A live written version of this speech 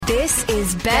This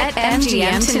is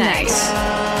BetMGM Tonight.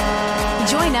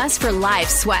 Join us for live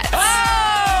sweats.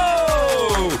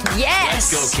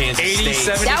 Yes. Let's go, Kansas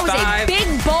State. That was a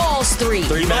big balls 3.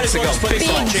 3 minutes ago. Put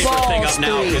this Big balls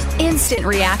 3. Instant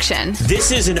reaction.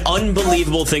 This is an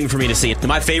unbelievable thing for me to see.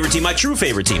 My favorite team, my true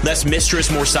favorite team. Less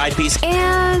mistress, more side piece.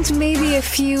 And maybe a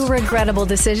few regrettable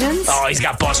decisions. Oh, he's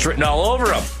got bust written all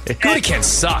over him. Gutekunst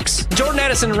sucks. Jordan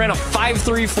Addison ran a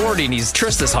 5.3 40, and he's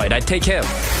Trista's height. I'd take him.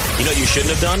 You know what you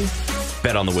shouldn't have done?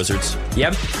 Bet on the Wizards.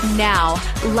 Yep. Now,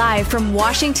 live from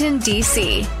Washington,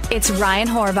 D.C., it's Ryan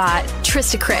Horvat,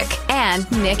 Trista Crick, and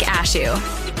Nick Ashew.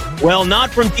 Well,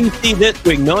 not from D.C. this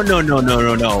week. No.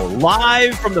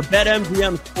 Live from the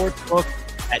BetMGM Sportsbook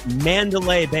at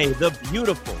Mandalay Bay. The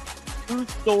beautiful 2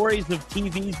 stories of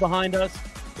TVs behind us.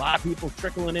 A lot of people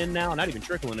trickling in now. Not even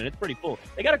trickling in. It's pretty full.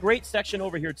 They got a great section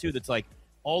over here, too, that's like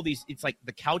all these, it's like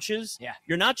the couches. Yeah.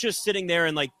 You're not just sitting there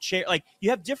and like chair, like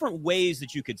you have different ways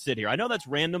that you could sit here. I know that's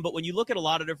random, but when you look at a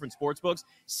lot of different sports books,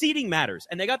 seating matters.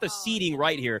 And they got the seating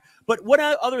right here. But what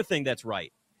other thing that's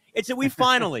right? It's that we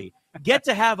finally get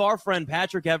to have our friend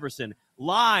Patrick Everson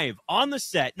live on the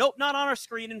set. Nope, not on our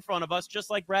screen in front of us, just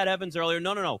like Brad Evans earlier.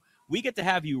 No. We get to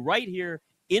have you right here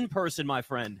in person, my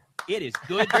friend. It is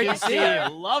good to see you.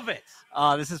 Love it.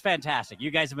 This is fantastic.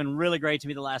 You guys have been really great to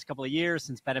me the last couple of years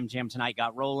since BetMGM Tonight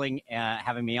got rolling,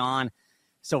 having me on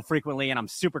so frequently, and I'm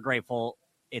super grateful.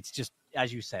 It's just,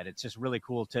 as you said, it's just really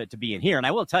cool to be in here. And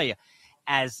I will tell you,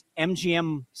 as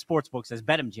MGM Sportsbooks, as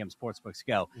BetMGM Sportsbooks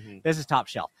go, this is top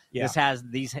shelf. Yeah.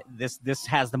 This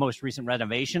has the most recent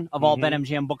renovation of all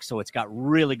BetMGM books, so it's got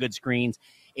really good screens.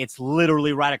 It's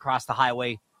literally right across the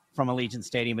highway from Allegiant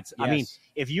Stadium. I mean,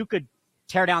 if you could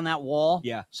tear down that wall.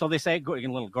 Yeah. So they say, a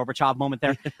little Gorbachev moment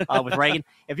there with Reagan.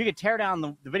 If you could tear down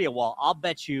the video wall, I'll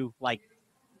bet you,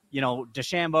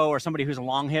 DeChambeau or somebody who's a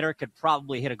long hitter could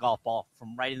probably hit a golf ball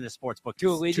from right into the sports book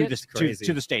to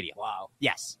the stadium. Wow.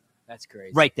 Yes. That's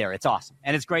crazy. Right there. It's awesome.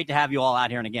 And it's great to have you all out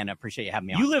here. And again, I appreciate you having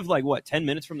me on. You live 10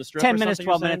 minutes from the Strip? 10 minutes,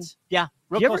 12 minutes. Yeah.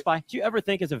 Real close by. Do you ever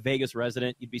think as a Vegas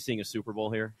resident you'd be seeing a Super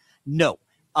Bowl here? No.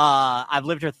 I've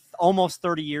lived here almost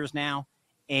 30 years now.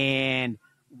 And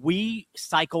we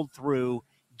cycled through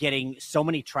getting so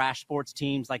many trash sports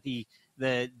teams, like the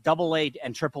AA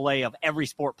and AAA of every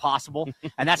sport possible.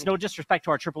 And that's no disrespect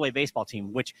to our AAA baseball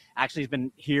team, which actually has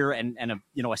been here and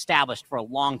established for a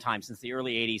long time, since the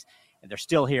early 80s. And they're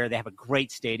still here. They have a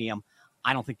great stadium.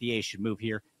 I don't think the A's should move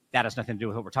here. That has nothing to do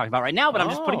with what we're talking about right now, but I'm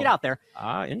just putting it out there.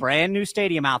 Brand new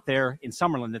stadium out there in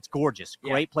Summerlin that's gorgeous.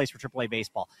 Great place for AAA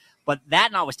baseball. But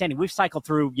that notwithstanding, we've cycled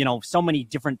through, so many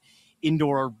different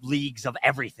indoor leagues of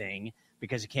everything,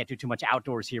 because you can't do too much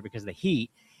outdoors here because of the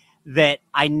heat, that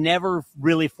I never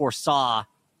really foresaw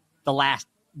the last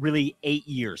really 8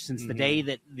 years since the day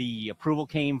that the approval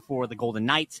came for the Golden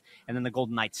Knights, and then the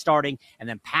Golden Knights starting, and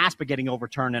then PASPA getting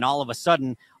overturned, and all of a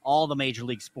sudden all the major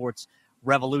league sports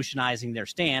revolutionizing their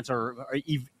stance,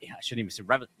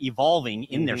 evolving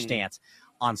in their stance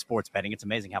on sports betting. It's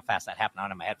amazing how fast that happened. I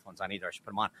don't have my headphones on either. I should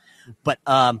put them on. But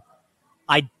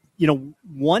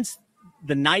once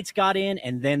the Knights got in,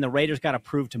 and then the Raiders got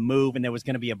approved to move, and there was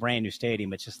going to be a brand new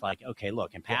stadium, it's just like, okay,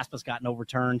 look, and PASPA's gotten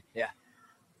overturned. Yeah.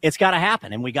 It's got to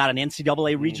happen. And we got an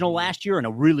NCAA regional last year, and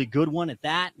a really good one at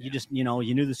that. You just, you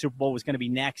knew the Super Bowl was going to be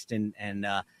next, and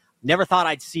never thought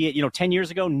I'd see it. 10 years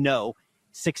ago, no.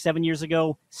 6-7 years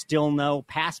ago, still no.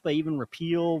 PASPA even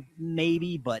repeal,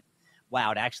 maybe, but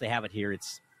wow, to actually have it here,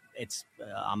 it's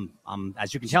I'm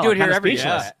as you can tell, do it here every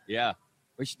year. Yeah.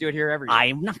 We should do it here every year.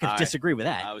 I'm not going to disagree with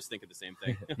that. I was thinking the same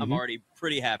thing. I'm already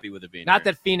pretty happy with it being Not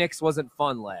here. that Phoenix wasn't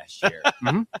fun last year.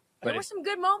 There But were some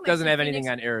good moments. doesn't in have Phoenix. anything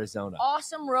on Arizona.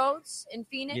 Awesome roads in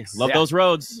Phoenix. Love those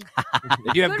roads.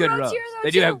 They do have Good good roads roads. here, though,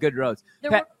 They do too. have good roads. There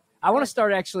Pat, were- I want to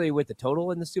start actually with the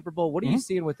total in the Super Bowl. What are you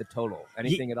seeing with the total?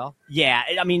 Anything at all? Yeah,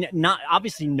 I mean, not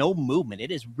obviously no movement. It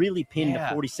is really pinned to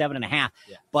 47.5.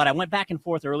 Yeah. But I went back and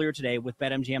forth earlier today with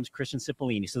BetMGM's Christian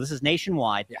Cipollini. So this is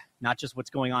nationwide, not just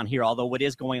what's going on here. Although what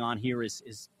is going on here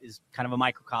is kind of a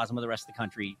microcosm of the rest of the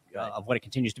country of what it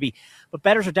continues to be. But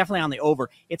bettors are definitely on the over.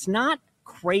 It's not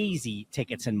crazy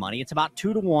tickets and money. It's about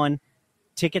 2-1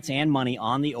 tickets and money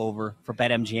on the over for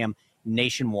BetMGM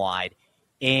nationwide,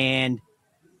 and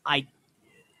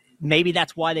maybe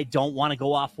that's why they don't want to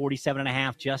go off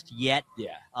 47.5 just yet.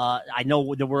 Yeah. I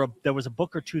know there was a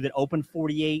book or two that opened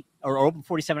 48 or opened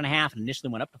 47.5 and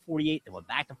initially went up to 48, then went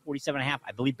back to 47.5.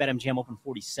 I believe BetMGM opened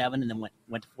 47 and then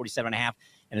went to 47.5,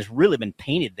 and has really been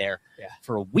painted there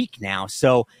for a week now.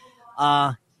 So,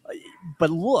 but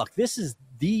look, this is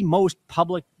the most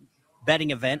public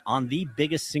betting event on the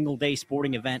biggest single day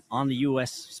sporting event on the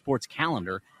U.S. sports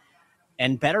calendar.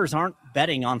 And bettors aren't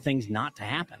betting on things not to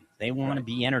happen. They want to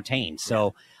be entertained.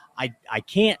 So I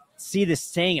can't see this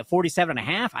staying at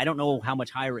 47.5. I don't know how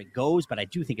much higher it goes, but I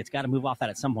do think it's got to move off that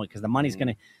at some point because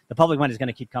the public money is going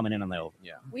to keep coming in on the over.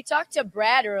 Yeah. We talked to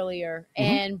Brad earlier,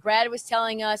 and Brad was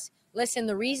telling us, listen,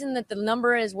 the reason that the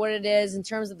number is what it is in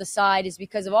terms of the side is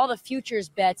because of all the futures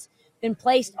bets been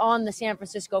placed on the San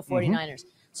Francisco 49ers.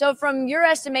 So from your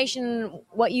estimation,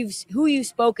 who you've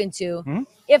spoken to,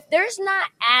 if there's not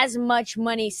as much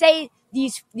money, say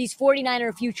these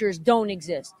 49er futures don't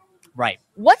exist. Right.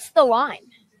 What's the line?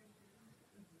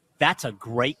 That's a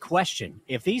great question.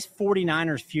 If these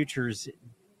 49ers futures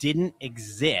didn't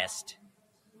exist,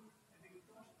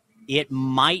 it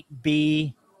might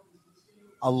be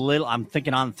a little, I'm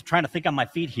trying to think on my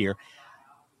feet here.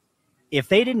 If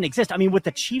they didn't exist, I mean, with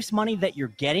the Chiefs money that you're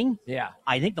getting,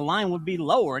 I think the line would be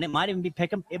lower, and it might even be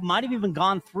pick'em. It might have even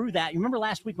gone through that. You remember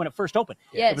last week when it first opened?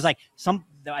 Yes. It was like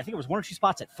I think it was 1 or 2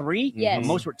 spots at 3. Yes.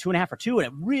 Most were 2.5 or 2, and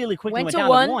it really quickly went to down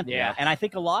 1. to 1. Yeah. And I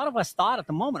think a lot of us thought at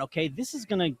the moment, okay, this is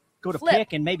going to go to Flip.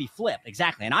 pick and maybe flip.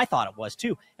 Exactly. And I thought it was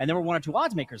too. And there were 1 or 2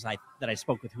 odds makers that I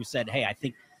spoke with who said, hey, I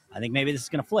think maybe this is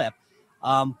going to flip.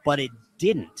 But it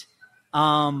didn't.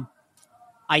 I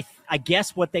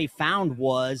guess what they found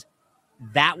was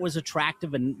that was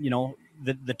attractive, and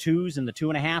the 2s and the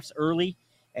 2.5s early,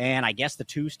 and I guess the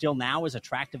 2 still now is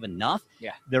attractive enough.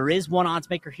 Yeah. There is one odds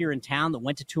maker here in town that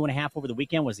went to 2.5 over the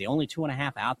weekend, was the only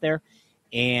 2.5 out there.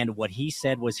 And what he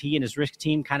said was he and his risk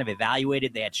team kind of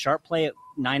evaluated. They had sharp play at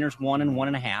Niners 1 and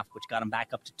 1.5, which got them back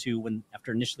up to 2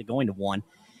 after initially going to 1.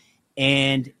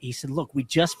 And he said, look, we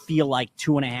just feel like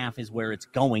 2.5 is where it's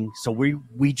going. So we're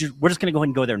just going to go ahead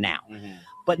and go there now.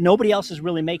 But nobody else is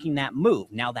really making that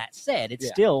move. Now, that said, it's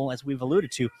still, as we've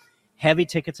alluded to, heavy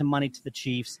tickets and money to the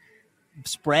Chiefs,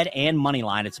 spread and money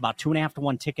line. It's about 2.5 to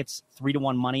 1 tickets, 3 to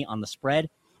 1 money on the spread,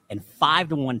 and 5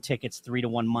 to 1 tickets, 3 to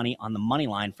 1 money on the money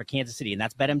line for Kansas City. And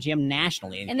that's BetMGM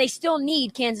nationally. And they still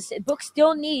need Kansas City. Books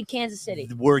still need Kansas City.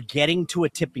 We're getting to a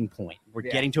tipping point.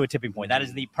 That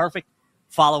is the perfect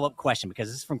follow-up question, because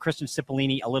this is from Christian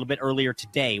Cipollini a little bit earlier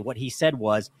today. What he said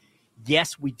was,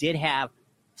 yes, we did have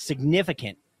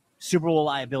significant Super Bowl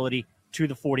liability to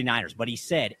the 49ers. But he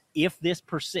said, if this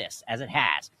persists as it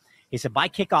has, he said, by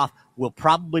kickoff, we'll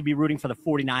probably be rooting for the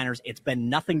 49ers. It's been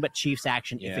nothing but Chiefs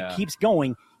action. If it keeps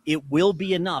going, it will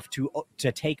be enough to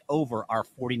take over our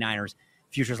 49ers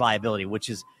futures liability, which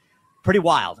is pretty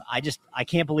wild. I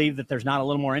can't believe that there's not a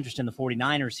little more interest in the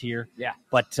 49ers here. Yeah.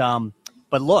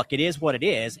 But look, it is what it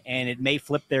is, and it may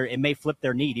flip their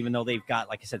need, even though they've got,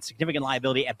 like I said, significant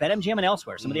liability at BetMGM and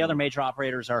elsewhere. Some of the other major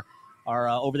operators are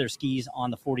over their skis on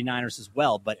the 49ers as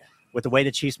well. But with the way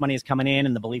the Chiefs money is coming in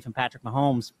and the belief in Patrick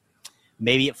Mahomes,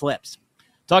 maybe it flips.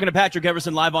 Talking to Patrick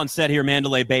Everson live on set here,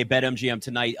 Mandalay Bay, BetMGM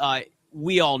tonight.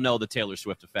 We all know the Taylor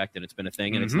Swift effect, and it's been a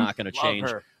thing, and it's not going to change.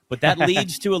 her. But that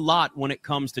leads to a lot when it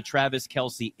comes to Travis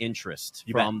Kelce interest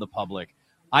from the public.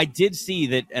 I did see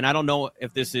that, and I don't know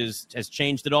if this has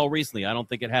changed at all recently. I don't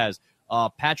think it has.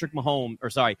 Travis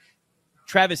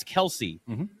Kelce,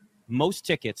 most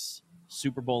tickets,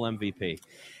 Super Bowl MVP.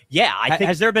 Yeah, I think.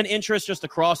 Has there been interest just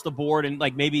across the board, and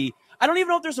like maybe I don't even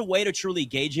know if there's a way to truly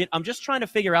gauge it. I'm just trying to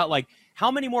figure out like how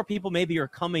many more people maybe are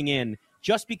coming in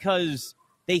just because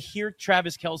they hear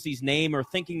Travis Kelce's name or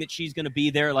thinking that she's going to be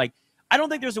there. Like, I don't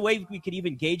think there's a way we could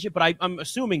even gauge it, but I'm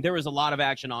assuming there is a lot of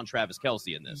action on Travis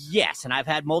Kelce in this. Yes, and I've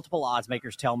had multiple odds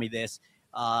makers tell me this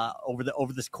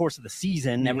over this course of the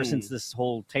season, ever since this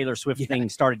whole Taylor Swift thing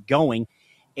started going.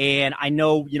 And I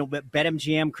know,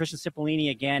 BetMGM, Christian Cipollini,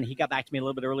 again, he got back to me a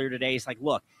little bit earlier today. He's like,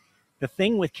 look, the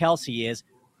thing with Kelce is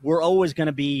we're always going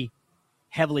to be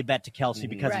heavily bet to Kelce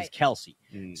because he's Kelce.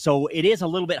 So it is a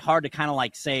little bit hard to kind of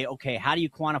like say, okay, how do you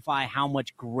quantify how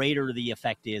much greater the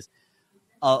effect is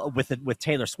with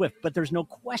Taylor Swift? But there's no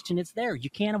question it's there. You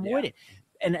can't avoid it.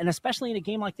 And especially in a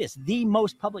game like this, the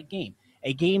most public game,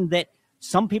 a game that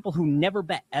some people who never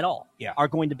bet at all are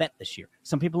going to bet this year.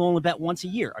 Some people who only bet once a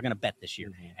year are going to bet this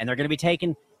year. And they're going to be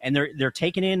taken, and they're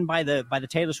taken in by the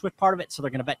Taylor Swift part of it, so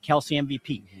they're going to bet Kelce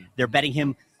MVP. They're betting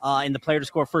him in the player to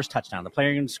score first touchdown, the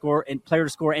player to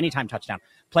score anytime touchdown,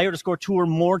 player to score 2 or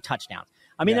more touchdowns.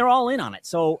 I mean, they're all in on it.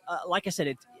 So, like I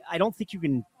said, I don't think you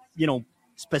can,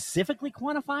 specifically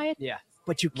quantify it. Yeah.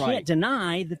 But you can't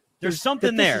deny that there's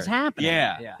something that there. This is happening.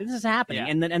 Yeah. This is happening.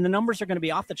 Yeah. And the numbers are going to be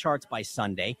off the charts by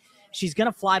Sunday. She's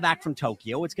going to fly back from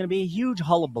Tokyo. It's going to be a huge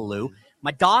hullabaloo.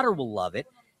 My daughter will love it.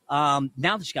 Now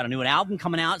that she's got a new album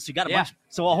coming out, so you got a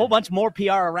whole bunch more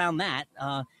PR around that.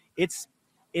 It's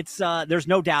there's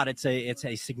no doubt it's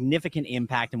a significant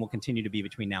impact and will continue to be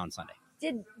between now and Sunday.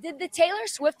 Did the Taylor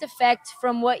Swift effect,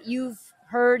 from what you've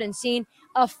heard and seen,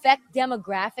 affect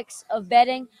demographics of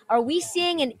betting? Are we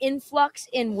seeing an influx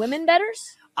in women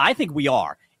bettors? I think we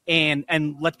are.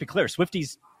 And let's be clear,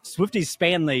 Swifties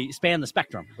span the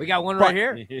spectrum. We got one right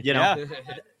here. You know.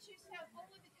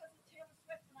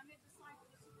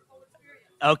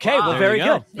 Okay, Wow, well, there very you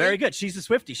go. good, very good. She's a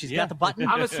Swiftie. She's got the button.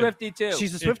 I'm a Swiftie too.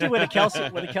 She's a Swiftie with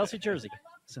a Kelsey jersey.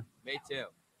 Me too.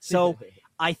 So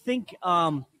I think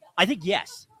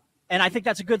yes, and I think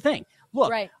that's a good thing.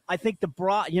 Look, Right. I think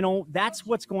that's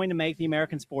what's going to make the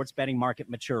American sports betting market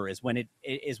mature is when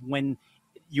when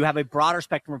you have a broader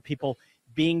spectrum of people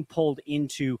being pulled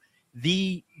into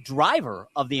the driver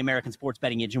of the American sports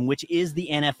betting engine, which is the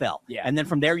NFL. Yeah. And then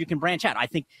from there you can branch out. I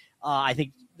think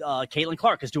Caitlin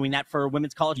Clark is doing that for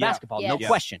women's college basketball, no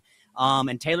question.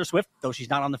 And Taylor Swift, though she's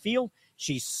not on the field,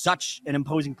 she's such an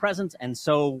imposing presence and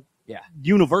so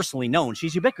universally known.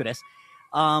 She's ubiquitous.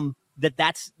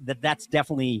 That's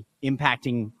definitely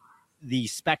impacting the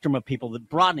spectrum of people,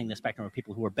 broadening the spectrum of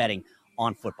people who are betting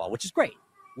on football, which is great.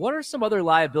 What are some other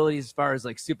liabilities as far as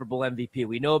like Super Bowl MVP?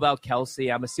 We know about Kelsey.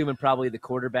 I'm assuming probably the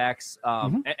quarterbacks.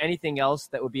 Anything else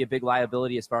that would be a big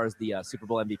liability as far as the Super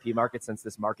Bowl MVP market, since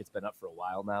this market's been up for a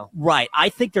while now? Right. I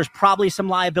think there's probably some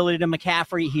liability to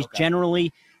McCaffrey. He's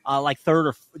generally like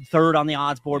third on the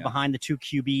odds board behind the two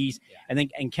QBs.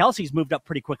 And Kelsey's moved up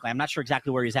pretty quickly. I'm not sure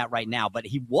exactly where he's at right now, but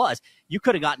he was. You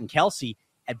could have gotten Kelsey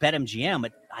at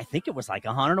BetMGM, I think it was like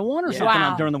 101 or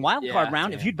something during the wild card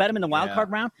round. If you'd bet him in the wild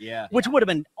card round, which would have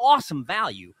been awesome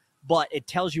value, but it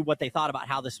tells you what they thought about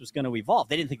how this was going to evolve.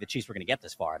 They didn't think the Chiefs were going to get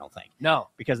this far, I don't think. No.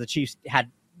 Because the Chiefs had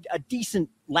a decent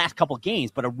last couple games,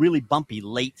 but a really bumpy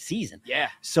late season. Yeah.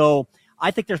 So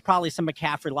I think there's probably some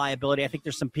McCaffrey liability. I think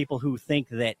there's some people who think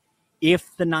that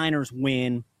if the Niners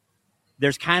win,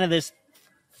 there's kind of this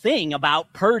thing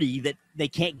about Purdy that they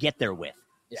can't get there with.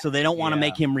 So they don't want to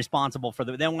make him responsible for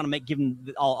they don't want to give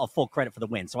him all full credit for the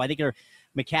win. So I think they're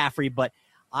McCaffrey, but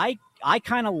I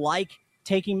kind of like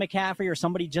taking McCaffrey or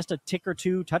somebody just a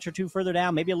touch or two further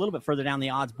down, maybe a little bit further down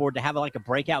the odds board to have like a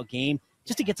breakout game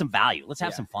just to get some value. Let's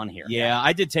have some fun here. Yeah,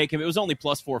 I did take him. It was only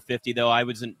plus 450 though. I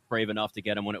wasn't brave enough to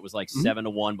get him when it was like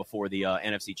 7-1 before the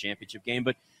NFC Championship game.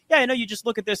 But yeah, I know you just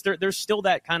look at this. There's still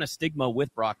that kind of stigma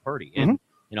with Brock Purdy, and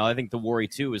I think the worry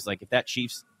too is like if that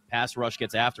Chiefs pass rush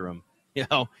gets after him.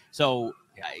 So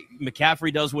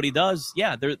McCaffrey does what he does.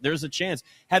 Yeah, there's a chance.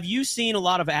 Have you seen a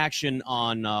lot of action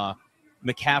on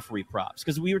McCaffrey props?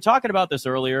 Because we were talking about this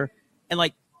earlier, and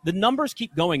like the numbers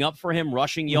keep going up for him,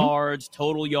 rushing yards,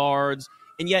 total yards,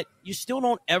 and yet you still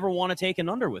don't ever want to take an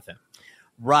under with him.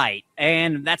 Right,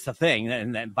 and that's the thing.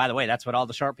 And by the way, that's what all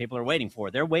the sharp people are waiting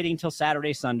for. They're waiting until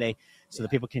Saturday, Sunday, so that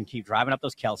people can keep driving up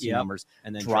those Kelsey numbers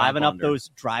and then driving up those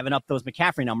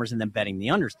McCaffrey numbers and then betting the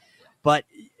unders. But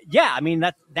yeah, I mean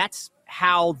that's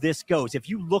how this goes. If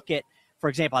you look at, for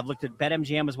example, I've looked at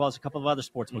BetMGM as well as a couple of other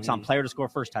sports books on player to score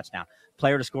first touchdown,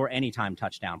 player to score anytime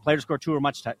touchdown, player to score two or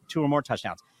more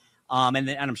touchdowns, and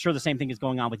I'm sure the same thing is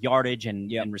going on with yardage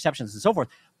and receptions and so forth.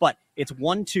 But it's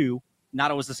 1-2, not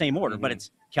always the same order, but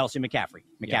it's Kelsey McCaffrey,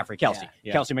 Kelsey,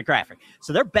 Kelsey McCaffrey.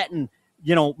 So they're betting,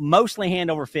 mostly hand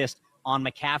over fist on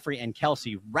McCaffrey and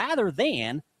Kelsey rather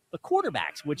than the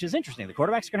quarterbacks, which is interesting. The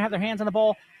quarterbacks are going to have their hands on the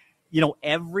ball.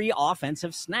 Every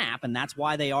offensive snap, and that's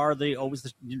why they are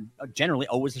generally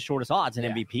always the shortest odds in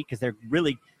MVP because they're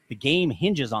really the game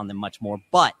hinges on them much more.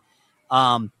 But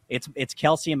it's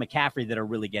Kelsey and McCaffrey that are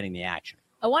really getting the action.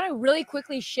 I want to really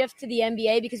quickly shift to the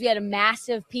NBA because we had a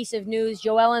massive piece of news.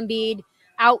 Joel Embiid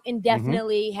out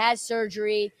indefinitely, has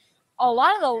surgery. A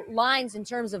lot of the lines in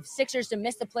terms of Sixers to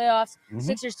miss the playoffs,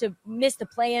 Sixers to miss the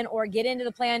play-in or get into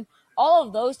the play-in, all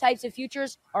of those types of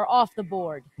futures are off the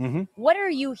board. What are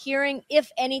you hearing,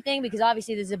 if anything, because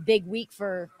obviously this is a big week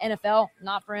for NFL,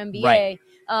 not for NBA,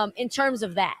 in terms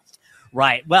of that?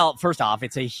 Right. Well, first off,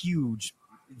 it's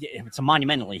a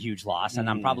monumentally huge loss, and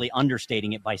I'm probably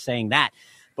understating it by saying that.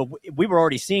 But we were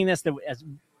already seeing this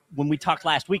when we talked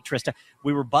last week, Trista.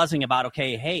 We were buzzing about,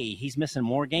 okay, hey, he's missing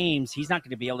more games. He's not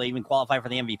going to be able to even qualify for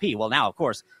the MVP. Well, now, of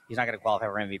course, he's not going to qualify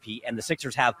for MVP, and the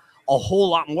Sixers have a whole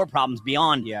lot more problems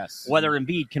beyond whether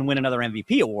Embiid can win another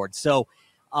MVP award. So,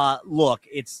 look,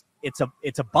 it's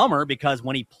a bummer because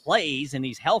when he plays and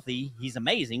he's healthy, he's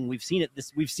amazing. We've seen it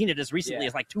as recently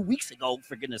as like 2 weeks ago,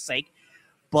 for goodness sake.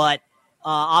 But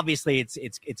obviously, it's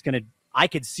going to. I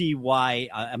could see why.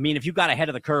 I mean, if you got ahead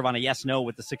of the curve on a yes/no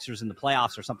with the Sixers in the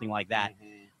playoffs or something like that,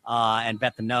 and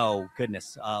bet the no,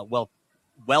 goodness,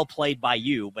 well played by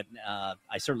you. But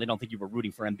I certainly don't think you were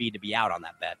rooting for Embiid to be out on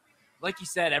that bet. Like you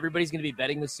said, everybody's going to be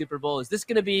betting the Super Bowl. Is this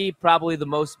going to be probably the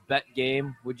most bet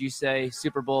game, would you say,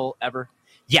 Super Bowl ever?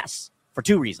 Yes, for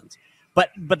two reasons.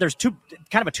 But there's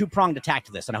kind of a two-pronged attack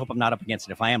to this, and I hope I'm not up against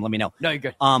it. If I am, let me know. No, you're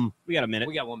good. We got a minute.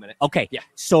 We got 1 minute. Okay. Yeah.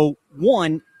 So,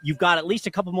 one, you've got at least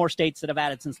a couple more states that have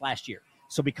added since last year.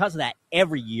 So because of that,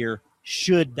 every year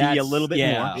should be a little bit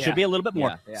more. Should be a little bit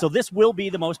more. Yeah. So this will be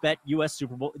the most bet U.S.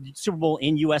 Super Bowl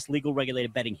in U.S. legal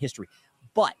regulated betting history.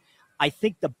 But I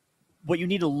think what you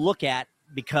need to look at,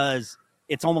 because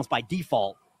it's almost by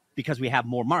default because we have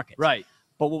more markets. Right.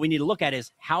 But what we need to look at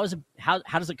is how does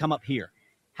it come up here?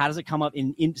 How does it come up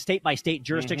in state by state,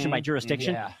 jurisdiction by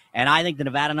jurisdiction? Yeah. And I think the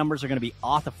Nevada numbers are going to be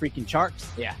off the freaking charts.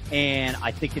 Yeah. And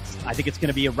I think it's going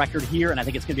to be a record here, and I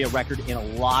think it's going to be a record in a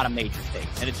lot of major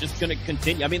states. And it's just going to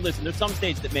continue. I mean, listen, there's some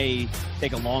states that may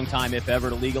take a long time, if ever,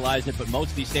 to legalize it, but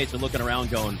most of these states are looking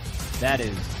around going,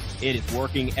 it is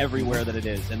working everywhere that it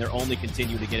is, and they're only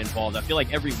continue to get involved. I feel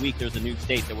like every week there's a new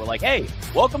state that we're like, hey,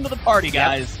 welcome to the party,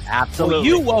 guys. Yep, absolutely. Well,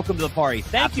 you welcome to the party.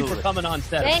 Thank you Absolutely. for coming on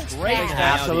set. Thanks, Great. Pat. to hang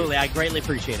out with Absolutely. you. I greatly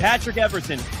appreciate it. Patrick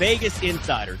Everson, Vegas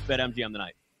Insiders, BetMGM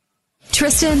tonight.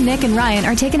 Tristan, Nick, and Ryan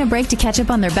are taking a break to catch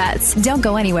up on their bets. Don't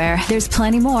go anywhere. There's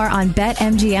plenty more on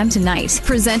BetMGM tonight.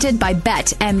 Presented by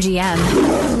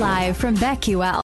BetMGM. Live from BetQL.